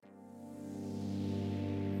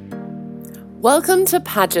Welcome to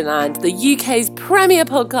Pageantland, the UK's premier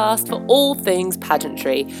podcast for all things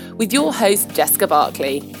pageantry, with your host Jessica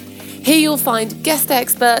Barkley. Here you'll find guest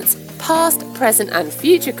experts, past, present and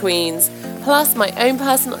future queens, plus my own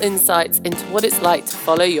personal insights into what it's like to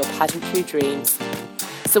follow your pageantry dreams.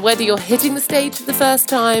 So whether you're hitting the stage for the first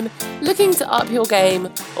time, looking to up your game,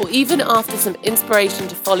 or even after some inspiration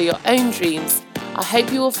to follow your own dreams, I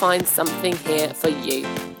hope you will find something here for you.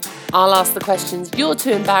 I'll ask the questions you're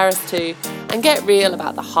too embarrassed to and get real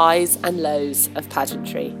about the highs and lows of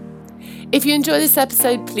pageantry. If you enjoy this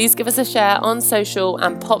episode, please give us a share on social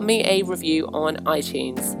and pop me a review on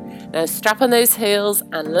iTunes. Now strap on those heels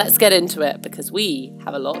and let's get into it because we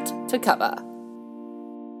have a lot to cover.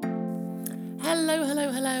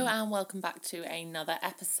 Hello, and welcome back to another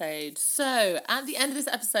episode. So, at the end of this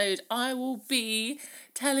episode, I will be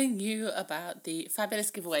telling you about the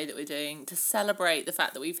fabulous giveaway that we're doing to celebrate the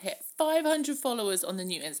fact that we've hit 500 followers on the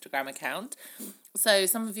new Instagram account. So,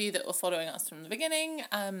 some of you that were following us from the beginning,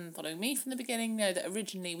 following me from the beginning, know that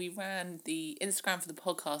originally we ran the Instagram for the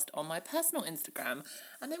podcast on my personal Instagram,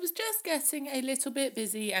 and it was just getting a little bit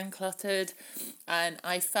busy and cluttered, and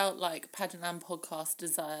I felt like Pageantland Podcast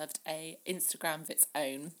deserved a Instagram of its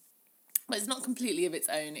own. But it's not completely of its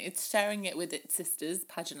own. It's sharing it with its sisters,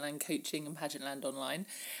 Pageantland Coaching and Pageantland Online.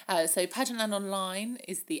 So Pageantland Online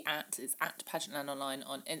is it's at Pageantland Online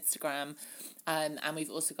on Instagram. And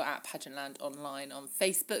we've also got at Pageantland Online on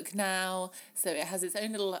Facebook now. So it has its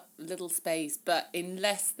own little space. But in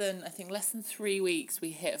less than 3 weeks,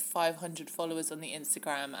 we hit 500 followers on the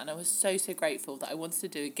Instagram. And I was so grateful that I wanted to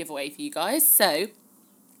do a giveaway for you guys. So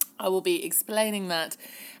I will be explaining that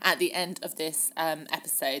at the end of this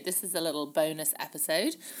episode. This is a little bonus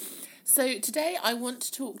episode. So today I want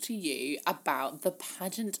to talk to you about the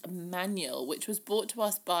pageant manual, which was brought to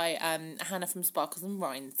us by Hannah from Sparkles and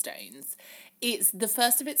Rhinestones. It's the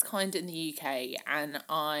first of its kind in the UK, and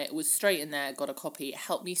I was straight in there, got a copy. It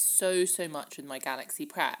helped me so much with my Galaxy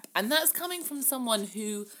prep. And that's coming from someone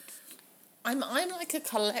who... I'm like a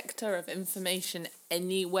collector of information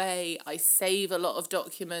anyway. I save a lot of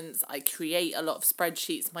documents. I create a lot of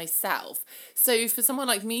spreadsheets myself. So for someone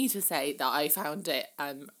like me to say that I found it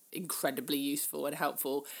incredibly useful and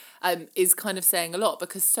helpful is kind of saying a lot,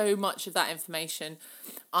 because so much of that information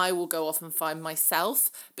I will go off and find myself.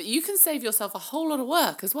 But you can save yourself a whole lot of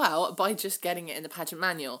work as well by just getting it in the pageant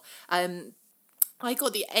manual. I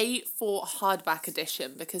got the A4 hardback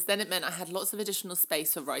edition because then it meant I had lots of additional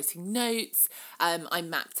space for writing notes. I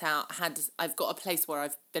mapped out, I've got a place where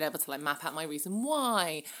I've been able to map out my reason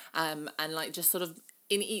why, and just sort of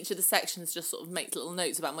in each of the sections just sort of make little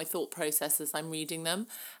notes about my thought process as I'm reading them.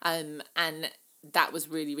 And that was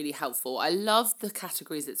really helpful. I love the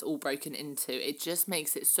categories it's all broken into. It just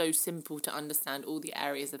makes it so simple to understand all the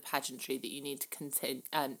areas of pageantry that you need to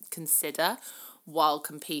consider while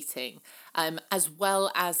competing, as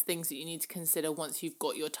well as things that you need to consider once you've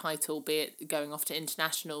got your title, be it going off to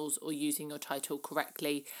internationals or using your title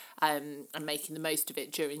correctly, and making the most of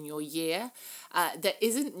it during your year. There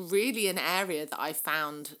isn't really an area that I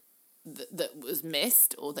found that was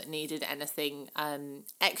missed or that needed anything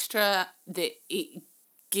extra, that it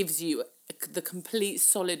gives you the complete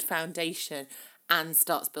solid foundation and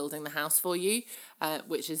starts building the house for you,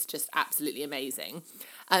 which is just absolutely amazing.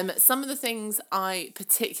 Some of the things I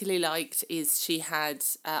particularly liked is she had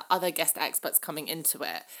other guest experts coming into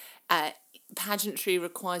it. Pageantry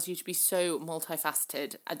requires you to be so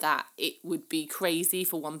multifaceted that it would be crazy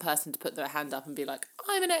for one person to put their hand up and be like,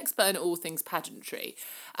 I'm an expert in all things pageantry.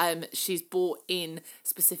 She's brought in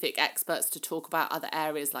specific experts to talk about other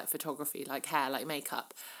areas like photography, like hair, like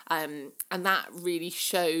makeup. And that really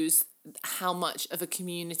shows how much of a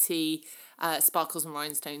community Sparkles and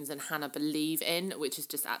Rhinestones and Hannah believe in, which is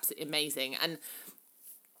just absolutely amazing. And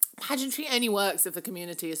pageantry only works if the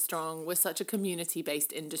community is strong. We're such a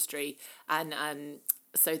community-based industry, and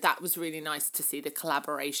so that was really nice to see the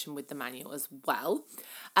collaboration with the manual as well.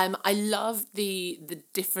 I love the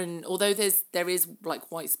different, although there is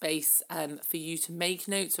white space for you to make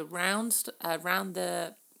notes around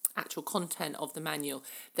the actual content of the manual,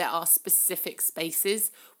 there are specific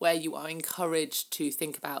spaces where you are encouraged to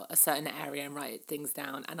think about a certain area and write things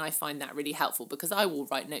down, and I find that really helpful because I will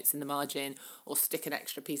write notes in the margin or stick an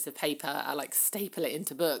extra piece of paper, I staple it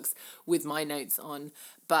into books with my notes on,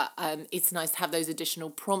 but it's nice to have those additional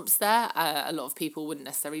prompts there. A lot of people wouldn't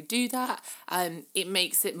necessarily do that. It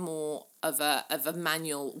makes it more of a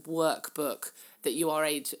manual workbook that you are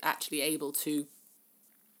actually able to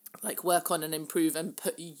like work on and improve and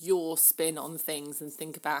put your spin on things and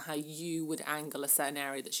think about how you would angle a certain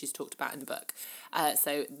area that she's talked about in the book.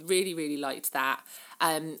 So really, really liked that.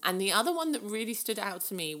 And the other one that really stood out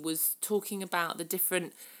to me was talking about the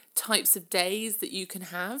different types of days that you can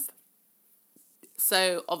have.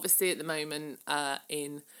 So obviously at the moment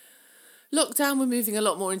in lockdown, we're moving a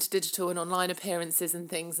lot more into digital and online appearances and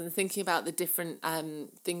things, and thinking about the different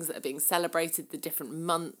things that are being celebrated, the different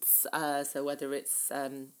months. So whether it's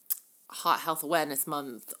Heart Health Awareness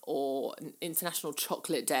Month or International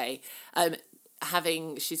Chocolate Day,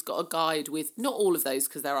 she's got a guide with not all of those,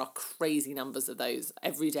 because there are crazy numbers of those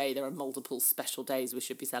every day. There are multiple special days we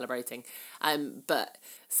should be celebrating, but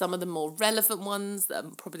some of the more relevant ones that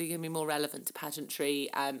are probably going to be more relevant to pageantry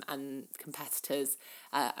and competitors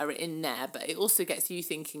are in there. But it also gets you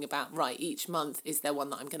thinking about, right, each month, is there one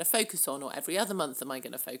that I'm going to focus on, or every other month am I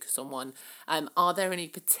going to focus on one? Are there any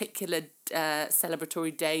particular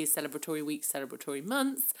celebratory days, celebratory weeks, celebratory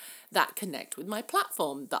months that connect with my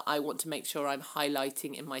platform that I want to make sure I'm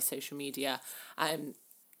highlighting in my social media?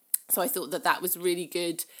 So I thought that was really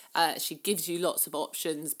good. She gives you lots of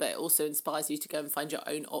options, but it also inspires you to go and find your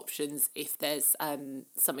own options if there's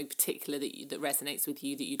something particular that resonates with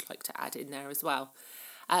you that you'd like to add in there as well.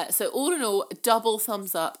 So all in all, double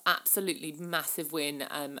thumbs up, absolutely massive win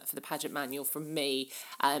for the pageant manual from me.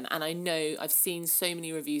 And I know I've seen so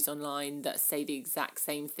many reviews online that say the exact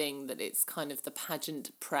same thing, that it's kind of the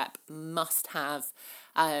pageant prep must have.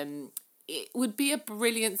 It would be a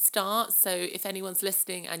brilliant start. So if anyone's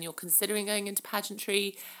listening and you're considering going into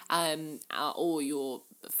pageantry or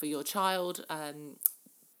for your child,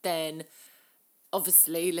 then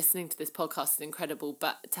obviously listening to this podcast is incredible,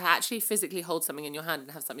 but to actually physically hold something in your hand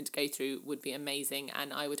and have something to go through would be amazing.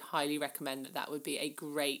 And I would highly recommend that would be a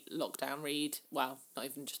great lockdown read. Well, not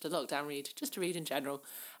even just a lockdown read, just a read in general,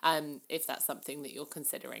 if that's something that you're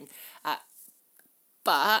considering.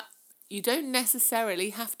 But you don't necessarily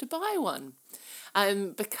have to buy one,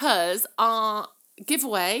 because our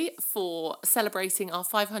giveaway for celebrating our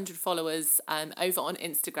 500 followers over on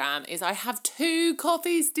Instagram is I have 2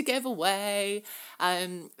 copies to give away.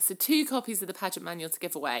 So 2 copies of the pageant manual to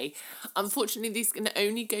give away. Unfortunately, these can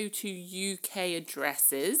only go to UK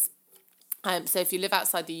addresses. So if you live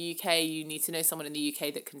outside the UK, you need to know someone in the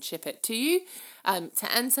UK that can ship it to you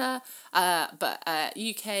to enter. But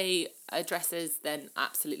UK addresses, then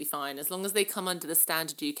absolutely fine. As long as they come under the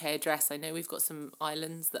standard UK address. I know we've got some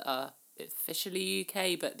islands that are officially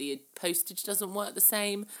UK, but the postage doesn't work the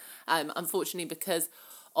same. Unfortunately, because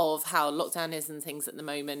of how lockdown is and things at the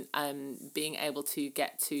moment, being able to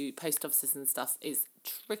get to post offices and stuff is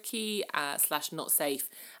tricky / not safe,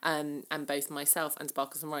 and both myself and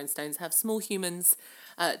Sparkles and Rhinestones have small humans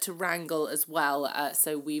to wrangle as well,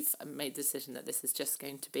 so we've made the decision that this is just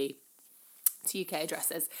going to be to UK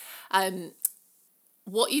addresses.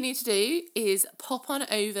 What you need to do is pop on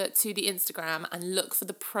over to the Instagram and look for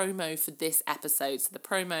the promo for this episode. So the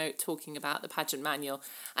promo talking about the pageant manual,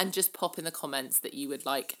 and just pop in the comments that you would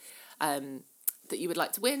like to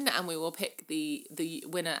win, and we will pick the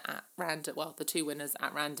winner at random. Well, the 2 winners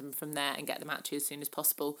at random from there and get them out to you as soon as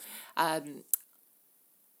possible. I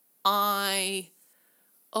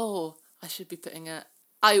should be putting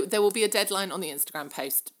there will be a deadline on the Instagram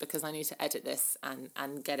post, because I need to edit this and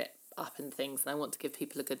get it up and things, and I want to give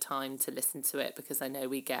people a good time to listen to it, because I know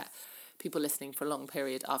we get people listening for a long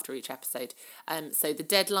period after each episode. So the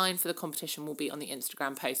deadline for the competition will be on the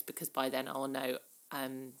Instagram post, because by then I'll know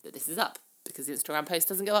that this is up, because the Instagram post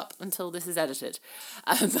doesn't go up until this is edited.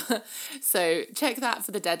 So check that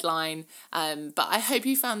for the deadline. But I hope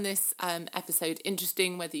you found this episode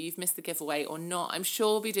interesting, whether you've missed the giveaway or not. I'm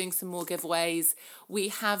sure we'll be doing some more giveaways. We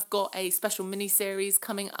have got a special mini-series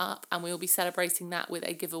coming up, and we'll be celebrating that with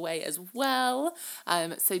a giveaway as well.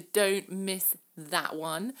 So don't miss that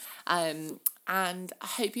one. And I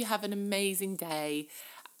hope you have an amazing day.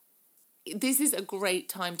 This is a great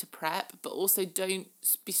time to prep, but also don't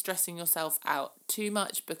be stressing yourself out too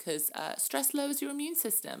much, because stress lowers your immune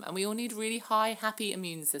system, and we all need really high, happy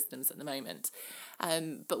immune systems at the moment.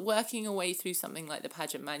 But working your way through something like the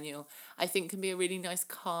pageant manual, I think, can be a really nice,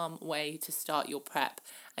 calm way to start your prep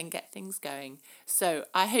and get things going. So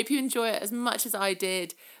I hope you enjoy it as much as I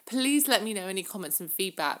did. Please let me know any comments and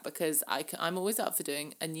feedback, because I'm always up for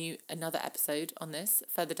doing another episode on this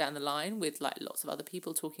further down the line, with lots of other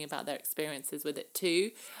people talking about their experiences with it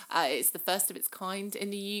too. It's the first of its kind in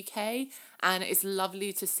the UK, and it's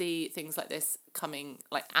lovely to see things like this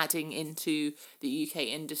adding into the UK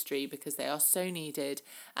industry, because they are so needed,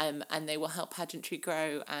 and they will help pageantry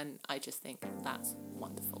grow, and I just think that's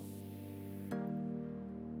wonderful.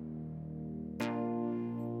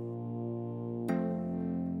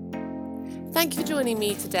 Thank you for joining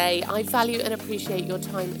me today. I value and appreciate your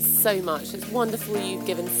time so much. It's wonderful you've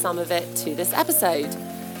given some of it to this episode.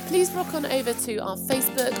 Please rock on over to our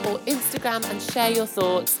Facebook or Instagram and share your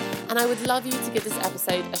thoughts, and I would love you to give this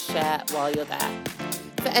episode a share while you're there.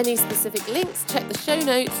 For any specific links, check the show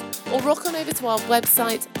notes or rock on over to our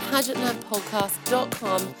website,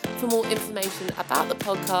 pageantlandpodcast.com, for more information about the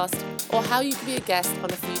podcast or how you can be a guest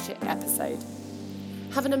on a future episode.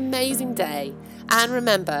 Have an amazing day, and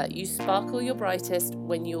remember, you sparkle your brightest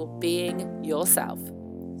when you're being yourself.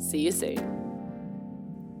 See you soon.